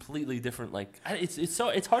practice completely different. It's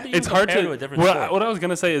hard to compare to a different sport. What I was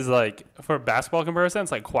gonna say is for basketball comparison,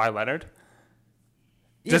 it's like Kawhi Leonard.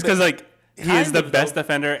 Just because he is the best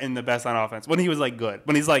defender and the best on offense when he was good.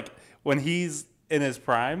 When he's in his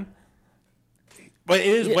prime, Well, it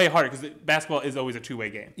is way harder because basketball is always a two-way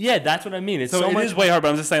game. Yeah, that's what I mean. It's so it is way hard, but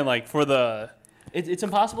I'm just saying, like, for the... It's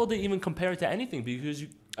impossible to even compare it to anything because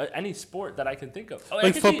any sport that I can think of.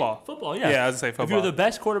 Like football. Football, yeah. Yeah, I was going to say football. If you're the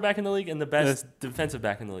best quarterback in the league and the best defensive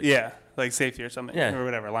back in the league. Yeah, like safety or something. Yeah. Or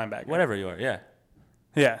whatever, linebacker. Whatever you are, yeah.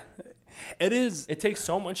 Yeah. It is. It takes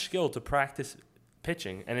so much skill to practice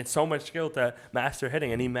pitching, and it's so much skill to master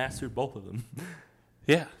hitting, and he mastered both of them.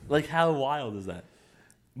 Yeah. Like, how wild is that?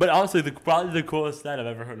 But honestly, probably the coolest stat I've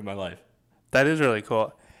ever heard in my life. That is really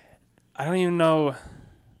cool. I don't even know.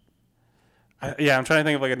 I'm trying to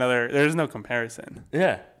think of like another. There's no comparison.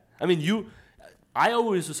 Yeah. I mean, I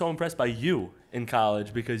always was so impressed by you in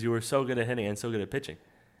college because you were so good at hitting and so good at pitching.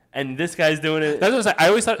 And this guy's doing it. That's what I'm saying. I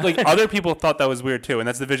always thought, like, other people thought that was weird too, and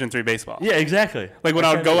that's Division III baseball. Yeah, exactly. Like, when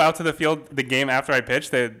I would go out to the field the game after I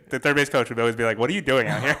pitched, the third base coach would always be like, "What are you doing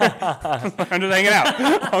out here?" I'm just hanging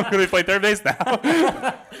out. I'm going to play third base now.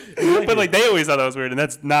 But, like, they always thought that was weird, and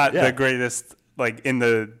that's not the greatest, like, in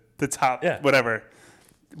the top, whatever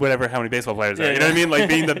how many baseball players are. You know what I mean? Like,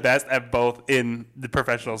 being the best at both in the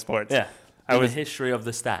professional sports. Yeah. The history of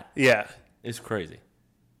the stat. Yeah. Is crazy.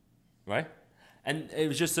 Right? And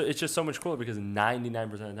it's just so much cooler because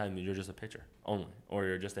 99% of the time you're just a pitcher only, or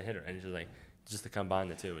you're just a hitter, and it's just like to combine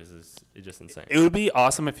the two is just insane. It would be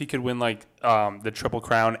awesome if he could win like the Triple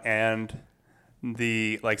Crown and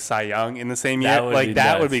the like Cy Young in the same year. Like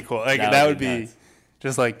that would be cool. Like that would be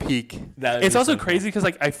just like peak. It's also crazy because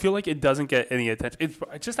like I feel like it doesn't get any attention.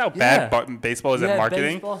 It's just how bad baseball is at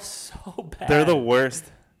marketing. Baseball's so bad. They're the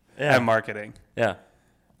worst at marketing. Yeah.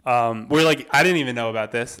 We're like I didn't even know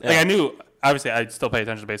about this. Like I knew. Obviously, I still pay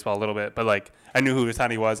attention to baseball a little bit, but like I knew who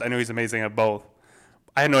Ohtani was. I knew he's amazing at both.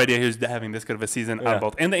 I had no idea he was having this good of a season on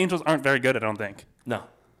both. And the Angels aren't very good, I don't think. No.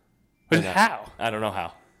 But how? I don't know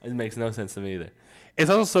how. It makes no sense to me either. It's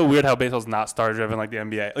also so weird how baseball's not star-driven like the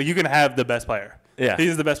NBA. Like you can have the best player. Yeah.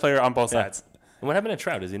 He's the best player on both sides. And what happened to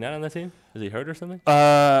Trout? Is he not on that team? Is he hurt or something?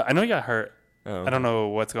 I know he got hurt. Oh, okay. I don't know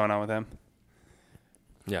what's going on with him.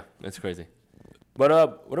 Yeah, it's crazy.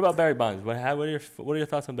 But what about Barry Bonds? What are your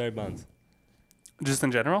thoughts on Barry Bonds? Just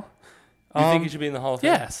in general? You think he should be in the Hall of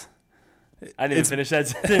Fame? Yes. I didn't even finish that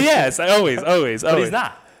sentence. Yes, always. But he's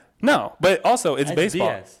not. No, but also it's baseball.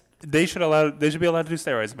 BS. They should be allowed to do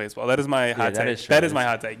steroids in baseball. That is my hot take. That is my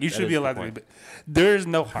hot take. You should be allowed to do. There is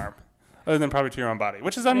no harm other than probably to your own body,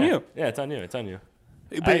 which is on you. Yeah, it's on you. It's on you.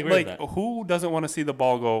 But I agree with that. Who doesn't want to see the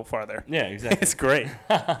ball go farther? Yeah, exactly. It's great.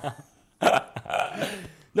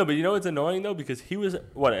 No, but you know what's annoying though, because he was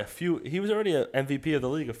he was already an MVP of the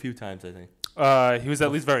league a few times, I think. He was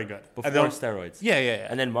at least very good before steroids. Yeah.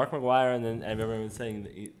 And then Mark McGwire, and then everyone was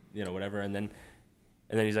saying that whatever, and then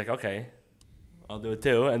he's like, okay, I'll do it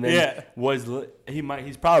too. And then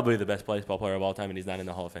he's probably the best baseball player of all time, and he's not in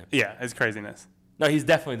the Hall of Fame. Yeah, it's craziness. No, he's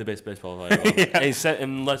definitely the best baseball player of all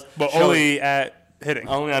time. But only at hitting.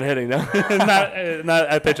 Only on hitting, no. not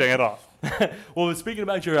at pitching at all. Well, speaking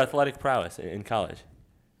about your athletic prowess in college,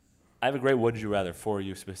 I have a great would you rather for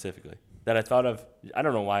you specifically that I thought of. I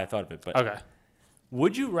don't know why I thought of it, but okay.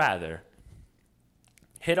 Would you rather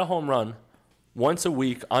hit a home run once a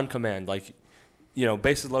week on command, like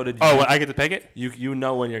bases loaded? I get to pick it. You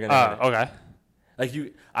know when you're gonna hit it. Okay.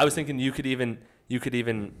 Like I was thinking you could even just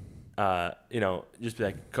be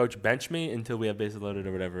like, Coach, bench me until we have bases loaded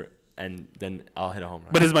or whatever, and then I'll hit a home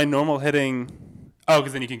run. But is my normal hitting? Oh,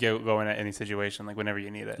 because then you can go in at any situation, like whenever you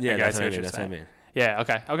need it. Yeah, that's what I mean. Yeah,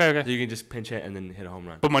 okay. So you can just pinch hit and then hit a home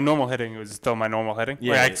run. But my normal hitting was still my normal hitting?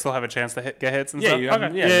 Yeah. I still have a chance to get hits and stuff? Okay.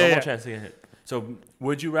 Normal chance to get hit. So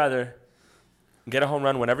would you rather get a home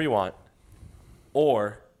run whenever you want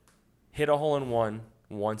or hit a hole-in-one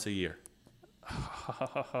once a year?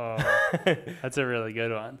 That's a really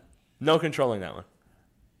good one. No controlling that one.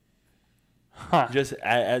 Huh. Just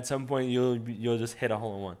at some point you'll just hit a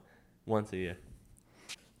hole-in-one once a year.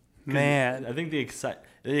 Man, I think the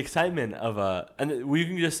excitement of and we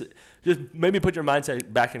can just maybe put your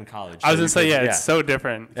mindset back in college. I was gonna say it's so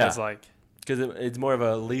different because it's more of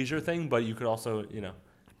a leisure thing, but you could also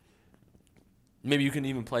maybe you can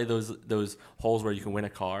even play those holes where you can win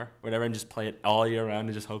a car, or whatever, and just play it all year round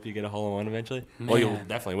and just hope you get a hole in one eventually. Man. Well, you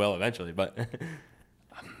definitely will eventually, but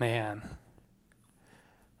man.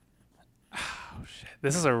 Oh shit!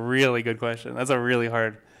 This is a really good question. That's a really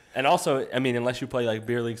hard. And also, I mean, unless you play like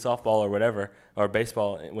beer league softball or whatever, or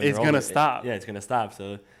baseball, it's going to stop. It's going to stop.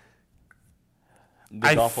 So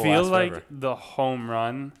I feel like the home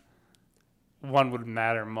run one would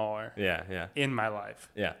matter more. Yeah. In my life.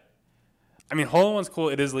 Yeah. I mean, hole-in-one's cool.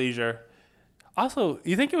 It is leisure. Also,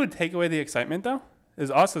 you think it would take away the excitement, though?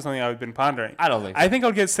 Is also something I've been pondering. I don't think so. I think I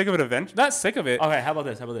would get sick of it eventually. Not sick of it. Okay, how about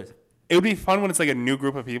this? It would be fun when it's like a new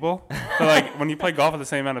group of people. But like when you play golf with the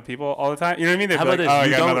same amount of people all the time, you know what I mean? They'd How be about like,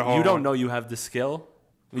 this? oh, I got another hole. You don't know you have the skill.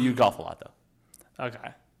 You golf a lot though. Okay.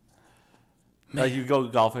 Like you go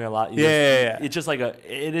golfing a lot. Yeah. It's just like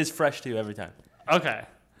it is fresh to you every time. Okay.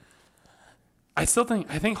 I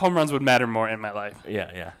think home runs would matter more in my life.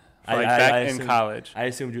 Yeah. Like back in college. I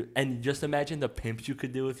assumed you, and just imagine the pimps you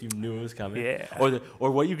could do if you knew it was coming. Yeah.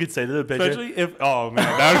 Or what you could say to the pitcher. Especially if, oh man,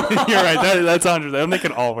 you're right. That's 100. I'll make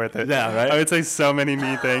it all worth it. Yeah, right. I would say so many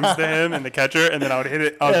mean things to him and the catcher, and then I would hit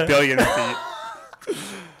it a billion feet.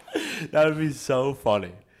 That would be so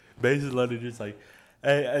funny. Bases loaded, just like,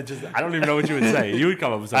 hey, I don't even know what you would say. You would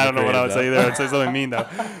come up with something. I don't know what I would say either. I would say something mean though.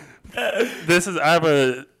 I have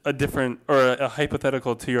a different or a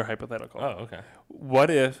hypothetical to your hypothetical. Oh, okay. What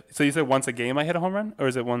if? So you said once a game I hit a home run, or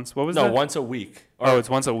is it once? What was that? No, once a week. Oh, it's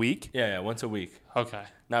once a week. Yeah, once a week. Okay.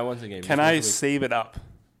 Not once a game. Can I save it up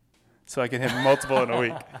so I can hit multiple in a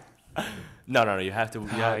week? No. You have to.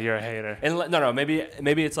 You're a hater. And no.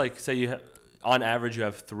 Maybe it's like say on average you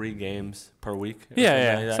have 3 games per week.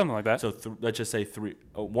 Something like that. So let's just say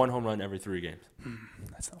 1 home run every 3 games.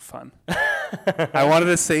 That's not fun. I wanted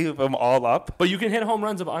to save them all up. But you can hit home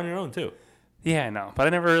runs on your own too. Yeah, I know, but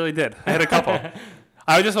I never really did. I had a couple.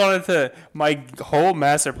 I just wanted to. My whole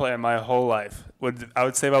master plan, my whole life, I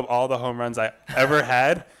would save up all the home runs I ever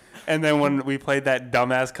had, and then when we played that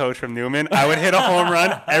dumbass coach from Newman, I would hit a home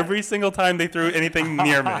run every single time they threw anything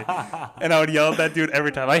near me, and I would yell at that dude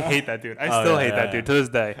every time. I hate that dude. I still hate that dude to this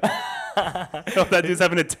day. That dude's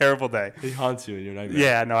having a terrible day. He haunts you in your nightmare.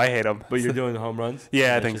 Yeah, no, I hate him. But you're doing the home runs?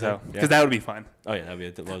 Yeah, I think so. Because that would be fun. Oh, yeah, that'd be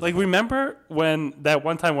it. Like, remember when that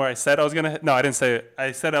one time where I said I was going to hit? No, I didn't say it.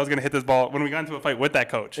 I said I was going to hit this ball when we got into a fight with that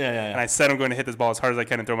coach. Yeah. And I said I'm going to hit this ball as hard as I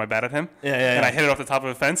can and throw my bat at him. Yeah. And I hit it off the top of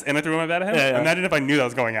a fence and I threw my bat at him. Yeah. Imagine if I knew that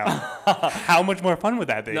was going out. How much more fun would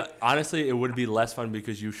that be? No, honestly, it would be less fun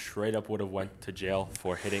because you straight up would have went to jail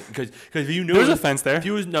for hitting. Because if you knew there was a fence there. If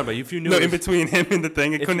you knew in between him and the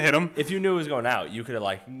thing, it couldn't hit him. If you knew it was going out, you could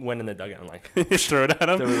have went in the dugout and throw it at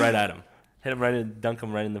him. Throw it right at him. Hit him right in, dunk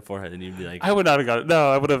him right in the forehead, and you'd be like, I would not have got it.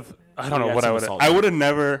 No, I would have. I don't know what I would have. I would have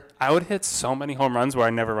never. I would hit so many home runs where I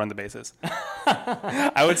never run the bases.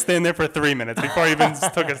 I would stand there for 3 minutes before I even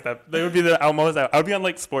took a step. They would be the most. I would be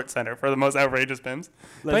on Sports Center for the most outrageous pins.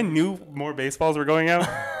 If I knew more baseballs were going out,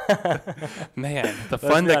 man, the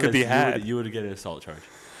fun that could be had. You would get an assault charge.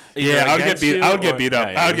 Yeah, I would get beat. I would get beat up.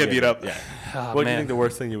 I would get beat up. Yeah. What do you think the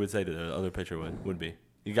worst thing you would say to the other pitcher would be?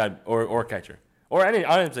 You got or catcher. Or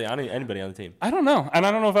anybody on the team. I don't know. And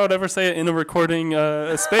I don't know if I would ever say it in a recording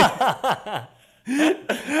space. I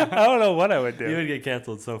don't know what I would do. You would get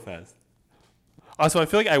canceled so fast. Also, I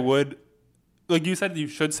feel like I would, like you said, you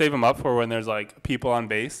should save them up for when there's people on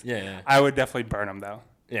base. Yeah. I would definitely burn them though.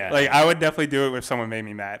 Yeah. I would definitely do it if someone made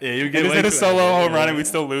me mad. Yeah, you get hit a solo home run and we'd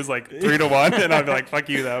still lose 3-1, and I'd be like, "Fuck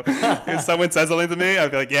you," though. If someone says something to me,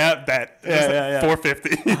 I'd be like, "Yeah, bet." Yeah.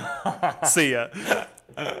 450. See ya.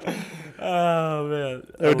 Oh man,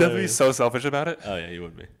 I would definitely be so selfish about it. Oh yeah, you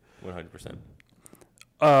would be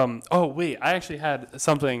 100%. Oh wait, I actually had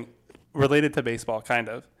something related to baseball, kind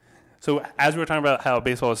of. So as we were talking about how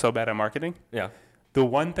baseball is so bad at marketing, yeah, the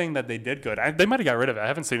one thing that they did good, they might have got rid of it. I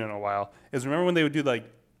haven't seen it in a while. Is remember when they would do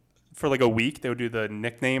for a week, they would do the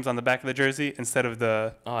nicknames on the back of the jersey instead of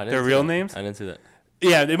their real names. I didn't see that.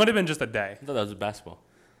 Yeah, it might have been just a day. I thought that was basketball.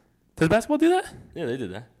 Does basketball do that? Yeah, they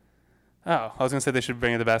did that. Oh, I was gonna say they should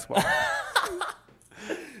bring it to basketball.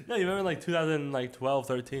 No, you remember 2012,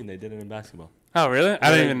 13, they did it in basketball. Oh, really? I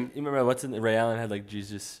don't even. You remember Ray Allen had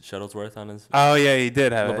Jesus Shuttlesworth on his. Oh yeah, he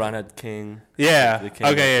did have LeBron had King. Yeah. King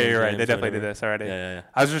Okay, yeah, you're right. They definitely did this already. Yeah.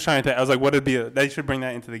 I was just trying to think. I was like, what would be? They should bring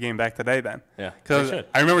that into the game back today then. Yeah. Because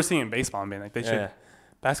I remember seeing baseball and being like, they should. Yeah.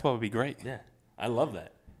 Basketball would be great. Yeah, I love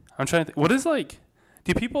that. I'm trying to think. What is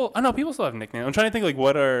do people? I know people still have nicknames. I'm trying to think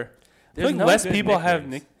what are. I feel less people have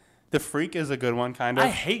The Freak is a good one, kind of. I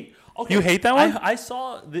hate. Okay. You hate that one? I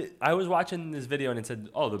saw. I was watching this video and it said,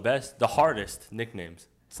 "Oh, the hardest nicknames."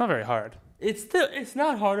 It's not very hard. It's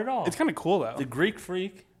not hard at all. It's kind of cool though. The Greek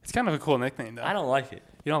Freak. It's kind of a cool nickname though. I don't like it.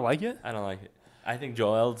 You don't like it? I don't like it. I think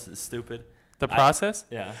Joel's is stupid. The process?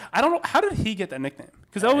 Yeah. I don't know. How did he get that nickname?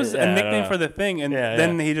 Because that was a nickname for the thing, and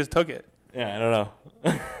then he just took it. Yeah, I don't know.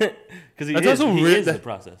 Because he is the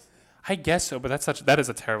process. I guess so, but that is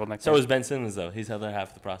a terrible nickname. So is Ben Simmons though. He's the other half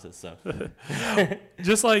of the process. So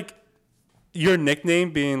just your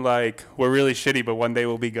nickname being we're really shitty, but one day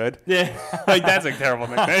we'll be good. Yeah. That's a terrible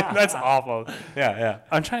nickname. That's awful. Yeah.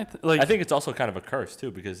 I'm trying to I think it's also kind of a curse too,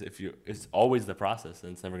 because it's always the process,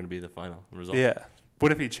 and it's never going to be the final result. Yeah.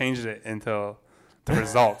 What if he changed it until The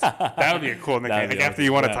Result. That would be a cool nickname. Like after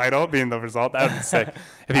you won a title, being The Result, that would be sick.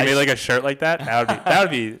 If you made like a shirt like that, that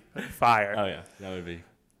would be fire. Oh yeah, that would be.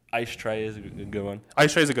 Ice Tray is a good one.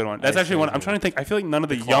 Ice Tray is a good one. That's actually one. I'm trying to think. I feel like none of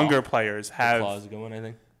the younger players have. Claw is a good one, I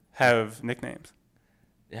think. Have nicknames.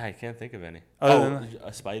 Yeah, I can't think of any.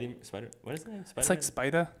 A Spider. What is that? It's like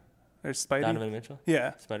Spider. There's Spidey. Donovan Mitchell.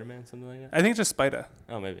 Yeah. Spider-Man, something like that. I think it's just Spider.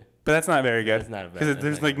 Oh, maybe. But that's not very good. It's not because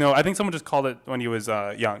there's like no. I think someone just called it when he was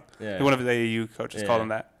young. Yeah. One of his AAU coaches called him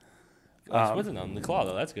that. What's it on? The Claw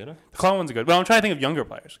though. That's good. Huh? The Claw one's good. But I'm trying to think of younger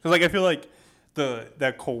players because like I feel like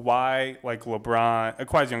that Kawhi, like LeBron.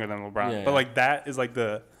 Kawhi's younger than LeBron, but like that is like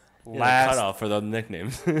the last cutoff for the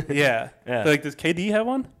nicknames. Yeah. So, like does KD have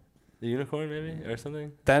one? The unicorn maybe or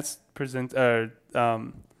something. That's Porzingis.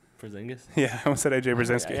 Yeah, I almost said AJ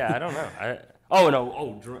Brzezinski. Yeah, I don't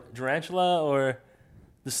know. Durantula or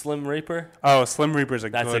the Slim Reaper. Oh, Slim Reaper's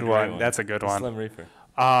That's a good one. That's a good one. Slim Reaper.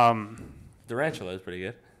 Durantula is pretty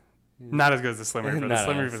good. Not as good as the Slim Reaper. The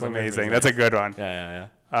Slim Reaper's amazing. That's a good one. Yeah.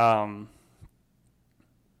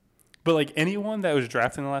 But like anyone that was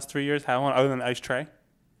drafted in the last 3 years had one other than Ice Tray.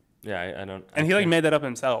 Yeah, I don't. And he like made that up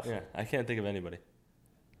himself. Yeah, I can't think of anybody.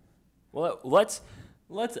 Well, let's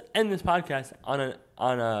end this podcast on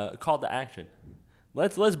a call to action.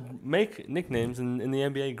 Let's make nicknames in the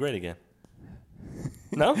NBA great again.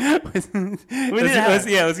 No? Let's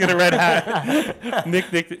get a red hat.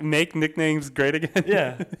 Make nicknames great again.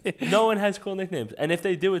 Yeah. No one has cool nicknames. And if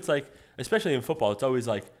they do, it's like, especially in football, it's always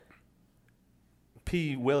like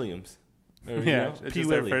P. Williams. Or, it's just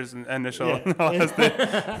their first initial.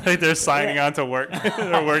 Yeah. Like they're signing on to work,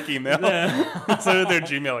 their work email. Yeah. So their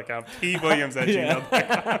Gmail account,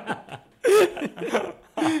 pwilliams@gmail.com.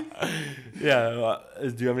 Yeah.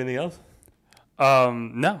 Do you have anything else?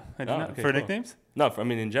 No, I do not. Okay, for nicknames? No,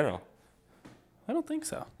 in general. I don't think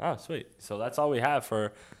so. Oh, sweet. So that's all we have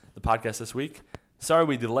for the podcast this week. Sorry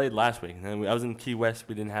we delayed last week. I was in Key West.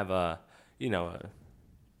 We didn't have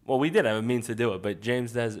well, we did have a means to do it, but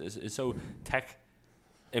James is so tech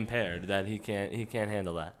impaired that he can't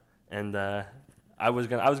handle that. And I was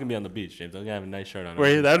gonna be on the beach, James. I was gonna have a nice shirt on.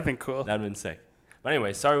 That'd have been cool. That'd have been sick. But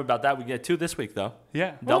anyway, sorry about that. We get 2 this week though.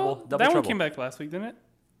 Yeah, double that trouble. One came back last week, didn't it?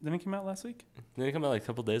 Didn't it come out last week? Didn't it come out like a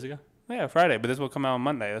couple days ago? Yeah, Friday. But this will come out on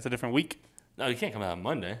Monday. That's a different week. No, you can't come out on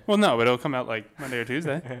Monday. Well, no, but it'll come out like Monday or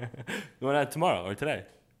Tuesday. You want out tomorrow or today?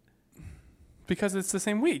 Because it's the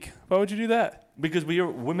same week. Why would you do that? Because we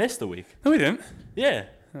missed a week. No, we didn't. Yeah,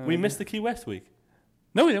 we missed the Key West week.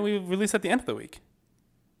 No, we didn't. We released at the end of the week.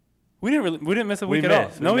 We didn't miss a week at all.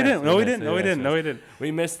 No, we didn't. We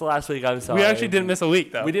missed last week. I'm sorry. We actually didn't miss a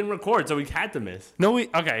week though. We didn't record, so we had to miss. No,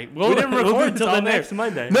 okay. We didn't record until the next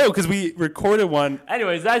Monday. No, because we recorded one.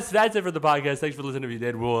 Anyways, that's it for the podcast. Thanks for listening. If you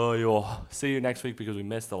did, we'll see you next week because we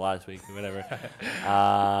missed the last week. Whatever.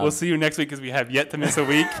 We'll see you next week because we have yet to miss a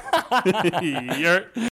week.